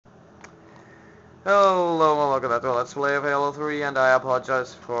Hello, welcome back to Let's Play of Halo 3, and I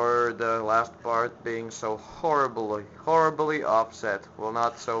apologize for the last part being so horribly offset. Well,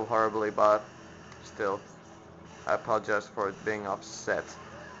 not so horribly, but still, I apologize for it being offset.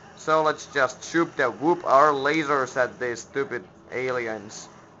 So let's just shoot the whoop our lasers at these stupid aliens.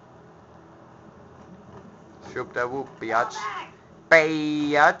 Shoot the whoop, biatch.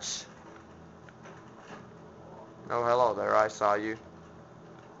 Biatch! Oh, hello there, I saw you.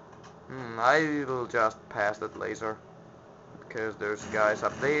 I'll just pass that laser. Because there's guys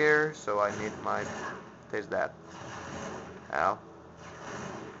up there, so I need my... Taste that. Ow.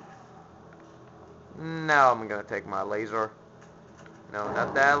 Now I'm gonna take my laser. No,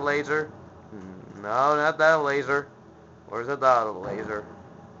 not that laser. No, not that laser. Where's the other laser?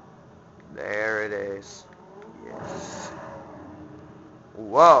 There it is. Yes.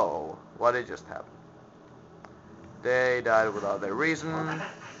 Whoa! What did just happen? They died without a reason.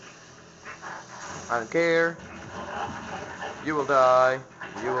 I don't care. You will die.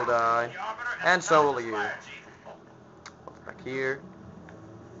 You will die. And so will you. What's back here?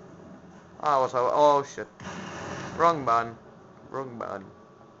 Oh shit. Wrong button. Wrong button.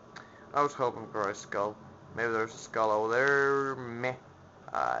 I was hoping for a skull. Maybe there's a skull over there. Meh.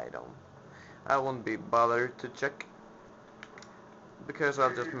 I won't be bothered to check. Because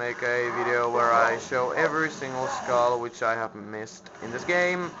I'll just make a video where I show every single skull which I have missed in this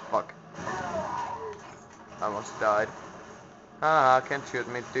game. Fuck. I almost died. Haha, can't shoot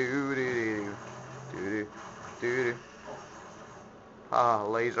me. Doo doo doo doo doo doo. Haha,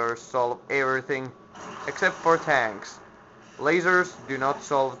 lasers solve everything except for tanks. Lasers do not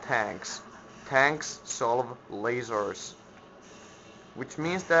solve tanks. Tanks solve lasers. Which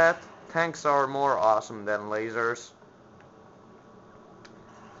means that tanks are more awesome than lasers.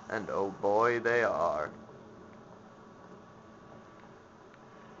 And oh boy, they are.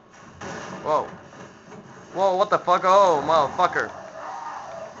 Whoa. Whoa, what the fuck? Oh, motherfucker.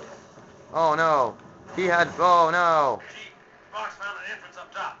 Oh no. Oh no. Fox found an entrance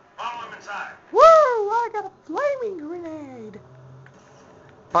up top. Follow him inside. Woo! I got a flaming grenade.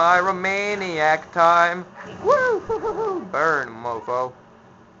 Pyromaniac time. Woo! Burn, mofo.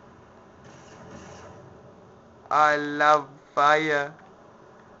 I love fire.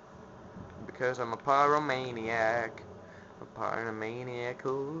 Because I'm a pyromaniac. A pyromaniac.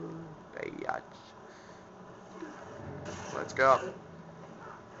 Bitch. Let's go.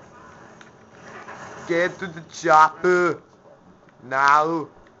 Get to the chopper. Now.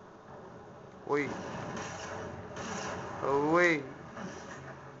 Wait. Oh, wait.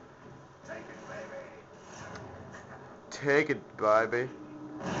 Take it, baby.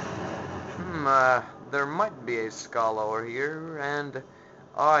 There might be a skull over here, and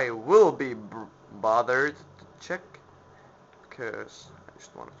I will be bothered to check, because I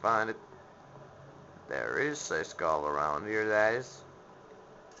just want to find it. There is a skull around here, guys.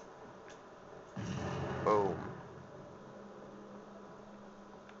 Boom.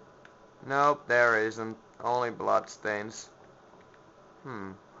 Nope, there isn't. Only bloodstains.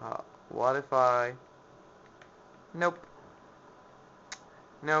 What if I... Nope.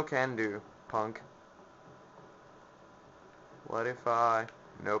 No can do, punk. What if I...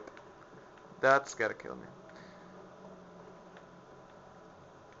 Nope. That's gotta kill me.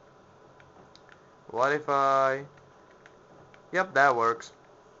 What if I... Yep, that works.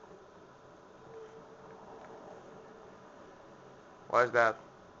 Why is that?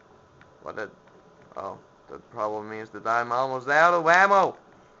 What did... Oh, the problem means that I'm almost out of ammo!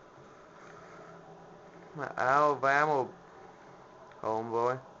 Out of ammo,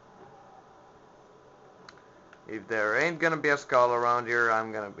 homeboy. If there ain't gonna be a skull around here,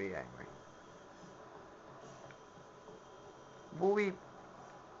 I'm gonna be angry. Wee.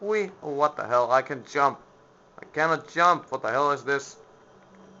 Oh, what the hell? I can jump. I cannot jump. What the hell is this?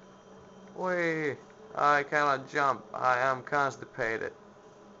 Wee. I cannot jump. I am constipated.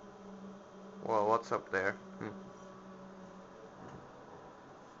 Well, what's up there?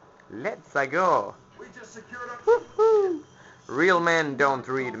 Let's go. We just secured up. Woohoo! Real men don't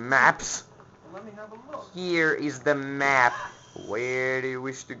read maps. Let me have a look. Here is the map. Where do you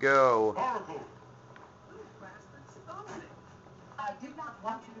wish to go? Horrible. I did not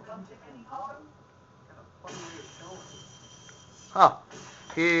want you to come to any harm. Huh.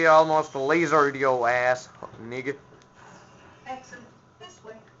 He almost lasered your ass, nigga. Excellent. This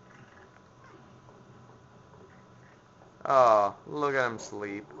way. Oh, look at him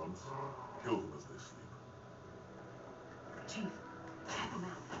sleep. Kill them as they sleep. Chief, tap him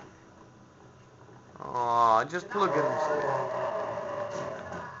out. Oh, just look at him sleep.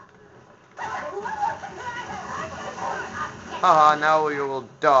 Haha, now you will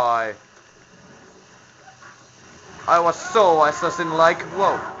die. I was so assassin-like.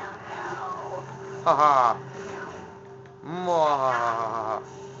 Whoa. Haha. Mwahaha.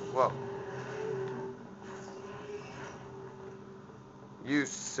 Whoa. You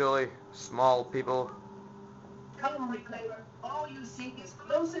silly small people. Come, reclaimer. All you seek is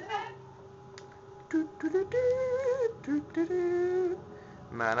close at hand.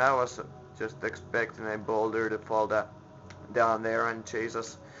 Man, I was just expecting a boulder to fall down there and chase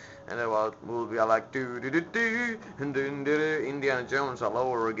us. And then we'll be like and Indiana Jones all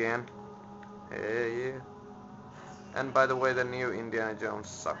over again. Hey, yeah. And by the way, the new Indiana Jones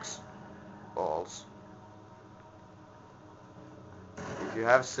sucks balls. If you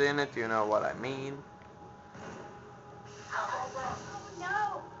have seen it, you know what I mean.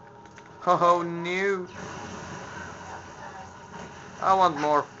 No. Oh no! I want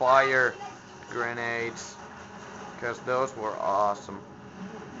more fire grenades, because those were awesome.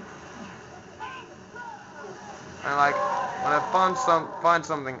 And like, when I find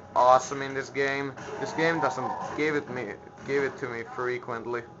something awesome in this game doesn't give it to me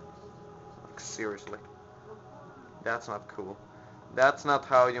frequently. Like, seriously. That's not cool. That's not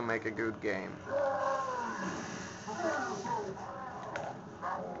how you make a good game.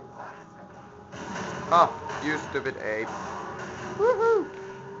 Ah, you stupid ape. Woohoo!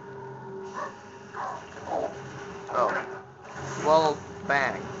 Oh. Well,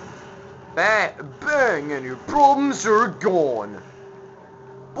 bang. Bang, bang, and your problems are gone.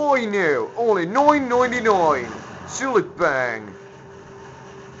 Buy now, only $9.99. Silly bang.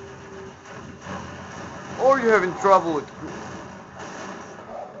 Are you having trouble with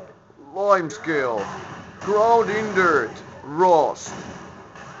lime scale, ground in dirt, rust?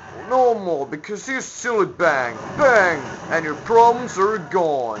 No more, because you silly bang, bang, and your problems are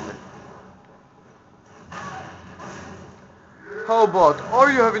gone. How about,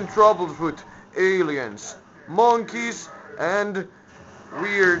 are you having troubles with aliens, monkeys, and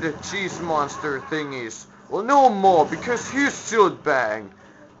weird cheese monster thingies? Well, no more, because you still bang,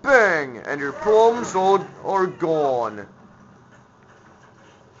 bang, and your problems all are gone.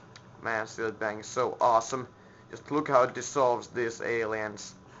 Man, still bang is so awesome. Just look how it dissolves these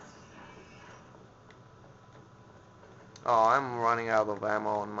aliens. Oh, I'm running out of ammo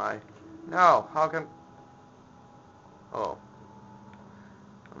on my... No, how can... Oh.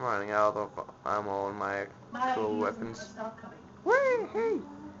 I'm running out of ammo on my cool weapons. Whee, hey!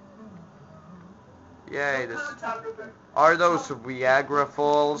 Yay, this... Are those Viagra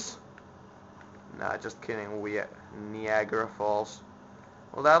Falls? Nah, just kidding, Niagara Falls.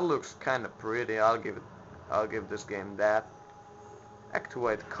 Well, that looks kinda pretty, I'll give this game that.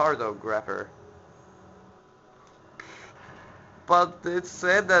 Activate cartographer. But it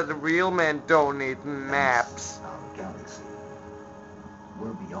said that real men don't need maps. Our galaxy.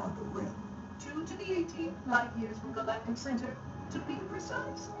 We're beyond the rim. 2 to the 18 light years from Galactic Center, to be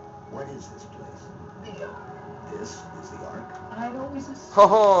precise. What is this place? The Ark. This is the Ark. I'd always assumed.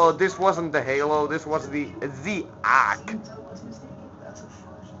 Oh, this wasn't the Halo, this was the Ark. Since I was mistaken. That's a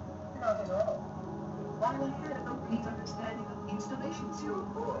first. Not at all. While I had a complete understanding of Installation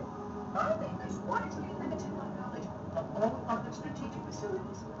 04, our makers wisely limited my knowledge of all other strategic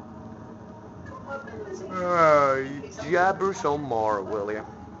facilities. Jabber some more, will ya?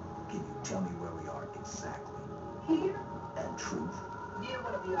 Can you tell me where we are exactly? Here, And truth? near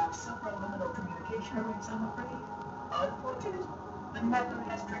one of the Ark's supraliminal communication arrays, I'm afraid. Unfortunate, the nether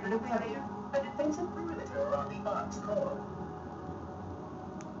has triggered a barrier, a defensive perimeter around the Ark's core.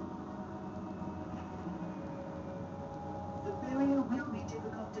 The barrier will be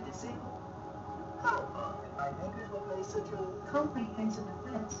difficult to disable. However, my makers will place such a comprehensive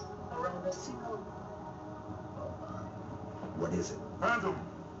defense around a single... What is it? Phantom!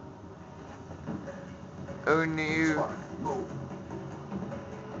 Oh no. Spark, move.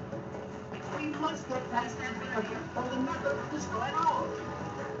 We must get past that barrier, or the nether will destroy it all.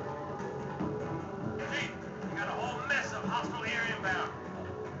 Chief, we got a whole mess of hostile air inbound.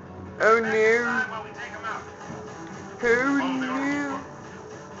 Oh Back no. inside while we take them out. Oh no.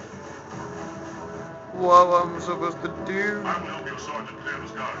 What am I supposed to do? I will help you, Sergeant, clear the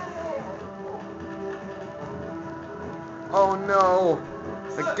sky. Oh no.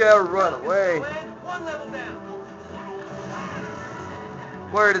 I gotta run away. One level down.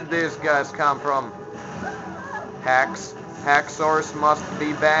 Where did these guys come from? Hacks. Hacksaws must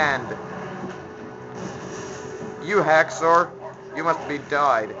be banned. You Hacksaw, you must be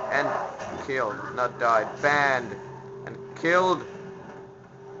died and killed. Not died. Banned. And killed.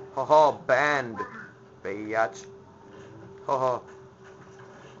 Haha, banned. Biatch. Haha.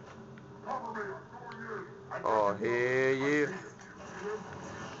 Oh, here you.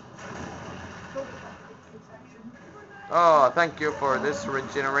 Oh, thank you for this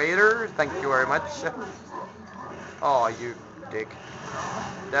regenerator. Thank you very much. Oh, you dick.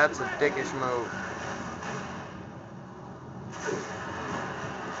 That's a dickish move.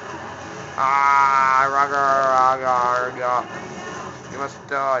 Ah, raga. You must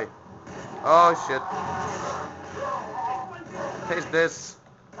die. Oh, shit. Taste this.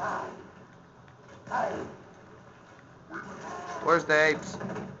 Where's the apes?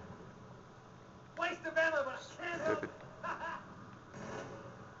 Waste of ammo, but I can't help Stupid. it.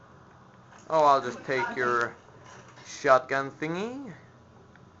 Oh, I'll just take your shotgun thingy.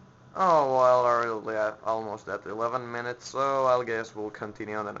 Oh, well, we're already almost at 11 minutes, so I guess we'll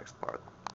continue on the next part.